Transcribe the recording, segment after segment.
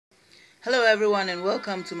Hello everyone and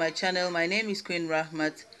welcome to my channel. My name is Queen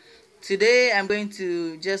Rahmat. Today I'm going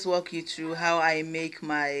to just walk you through how I make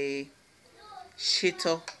my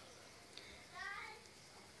Shito,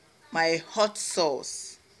 my hot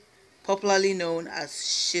sauce, popularly known as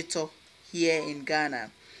Shito here in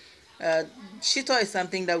Ghana. Uh, Shito is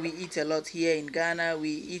something that we eat a lot here in Ghana.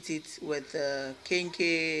 We eat it with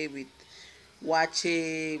kenke, with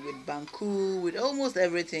wache, with banku, with almost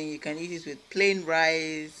everything. You can eat it with plain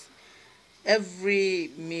rice. Every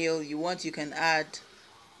meal you want, you can add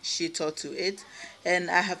Shito to it. And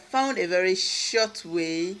I have found a very short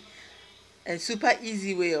way and super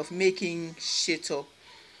easy way of making Shito.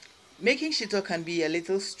 Making Shito can be a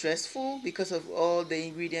little stressful because of all the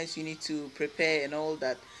ingredients you need to prepare and all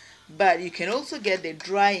that, but you can also get the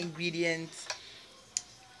dry ingredients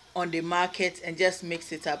on the market and just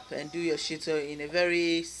mix it up and do your Shito in a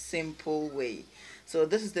very simple way. So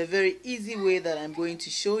this is the very easy way that I'm going to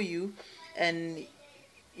show you. And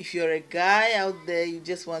if you're a guy out there, you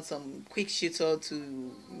just want some quick Shito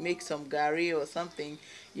to make some gari or something,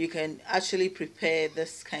 you can actually prepare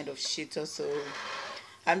this kind of Shito. So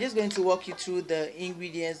I'm just going to walk you through the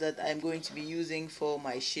ingredients that I'm going to be using for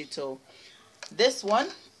my Shito. This one,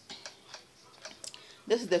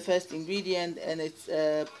 this is the first ingredient, and it's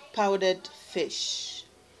powdered fish.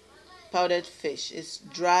 Powdered fish. It's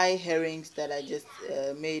dry herrings that I just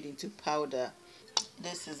made into powder.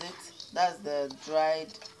 This is it. That's the dried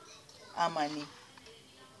amani.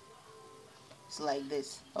 It's like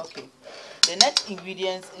this. Okay. The next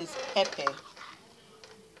ingredient is pepper.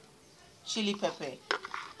 Chili pepper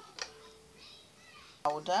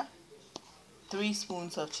powder. 3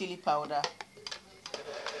 spoons of chili powder.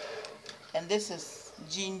 And this is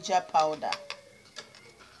ginger powder.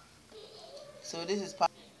 So this is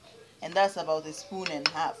powder, and that's about 1.5 spoons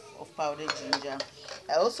of powdered ginger.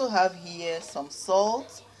 I also have here some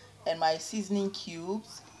salt and my seasoning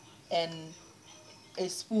cubes and 1.5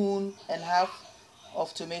 spoons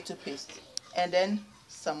of tomato paste, and then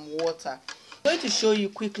some water. I'm going to show you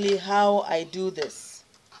quickly how I do this.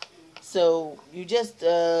 So you just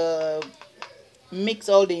mix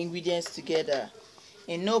all the ingredients together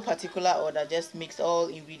in no particular order. Just mix all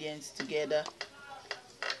ingredients together,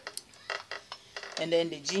 and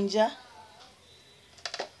then the ginger,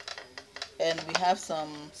 and we have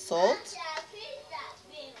some salt,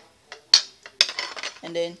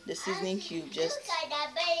 and then the seasoning cube. Just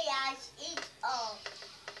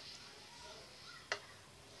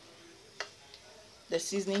the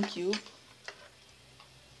seasoning cube,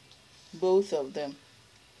 both of them,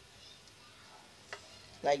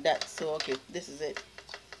 like that. So okay, this is it.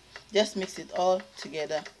 Just mix it all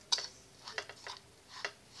together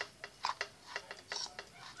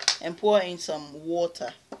and pour in some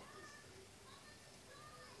water.